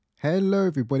Hello,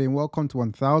 everybody, and welcome to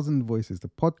 1000 Voices, the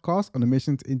podcast on a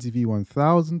mission to interview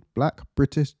 1000 Black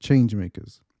British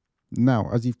changemakers.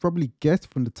 Now, as you've probably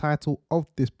guessed from the title of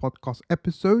this podcast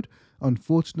episode,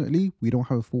 unfortunately, we don't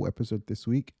have a full episode this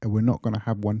week, and we're not going to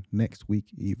have one next week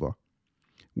either.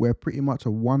 We're pretty much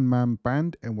a one-man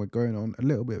band, and we're going on a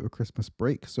little bit of a Christmas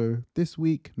break. So this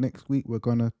week, next week, we're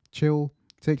going to chill,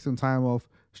 take some time off,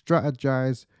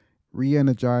 strategize,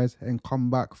 re-energize, and come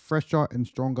back fresher and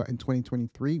stronger in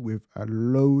 2023 with a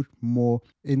load more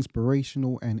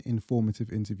inspirational and informative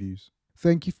interviews.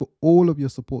 Thank you for all of your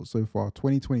support so far.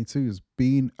 2022 has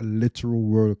been a literal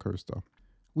roller coaster.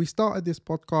 We started this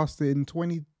podcast in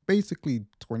December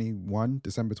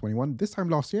 21, this time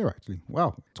last year actually.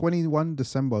 Wow. 21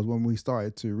 December is when we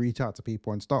started to reach out to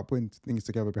people and start putting things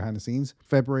together behind the scenes.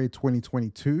 February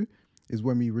 2022 is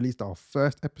when we released our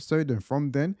first episode, and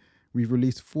from then we've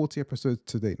released 40 episodes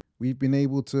to date. We've been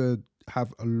able to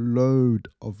have a load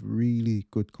of really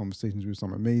good conversations with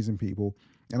some amazing people.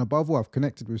 And above all, I've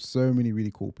connected with so many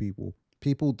really cool people.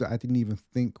 People that I didn't even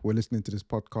think were listening to this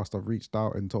podcast have reached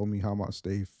out and told me how much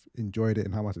they've enjoyed it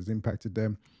and how much it's impacted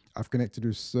them. I've connected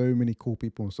with so many cool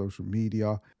people on social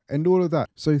media and all of that.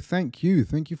 So thank you.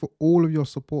 Thank you for all of your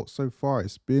support so far.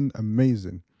 It's been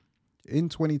amazing. In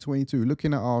 2022,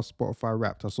 looking at our Spotify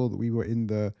Wrapped, I saw that we were in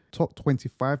the top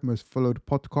 25 most followed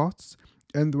podcasts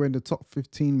and we're in the top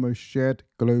 15 most shared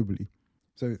globally.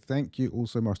 So thank you all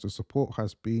so much. The support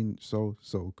has been so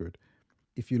good.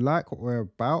 If you like what we're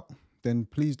about, then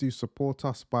please do support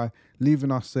us by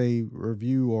leaving us a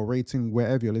review or rating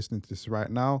wherever you're listening to this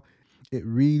right now. It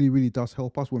really does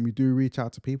help us when we do reach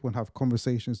out to people and have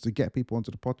conversations to get people onto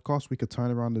the podcast. We could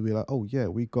turn around and be like, oh yeah,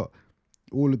 we got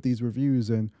all of these reviews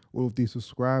and all of these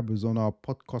subscribers on our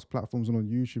podcast platforms and on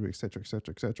YouTube, etc.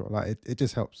 Like it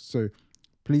just helps. So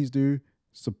please do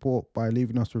support by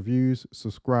leaving us reviews,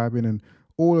 subscribing, and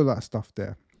all of that stuff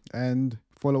there. And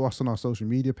follow us on our social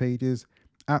media pages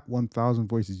at 1000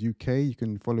 Voices UK. You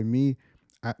can follow me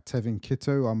at Tevin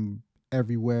Kitto. I'm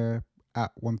everywhere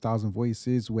at 1000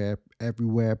 Voices. We're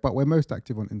everywhere, but we're most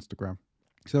active on Instagram.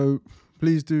 So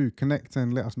please do connect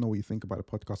and let us know what you think about the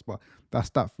podcast. But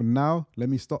that's that for now. Let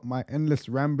me stop my endless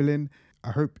rambling. I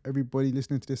hope everybody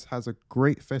listening to this has a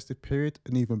great festive period,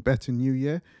 an even better new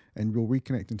year, and we'll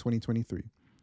reconnect in 2023.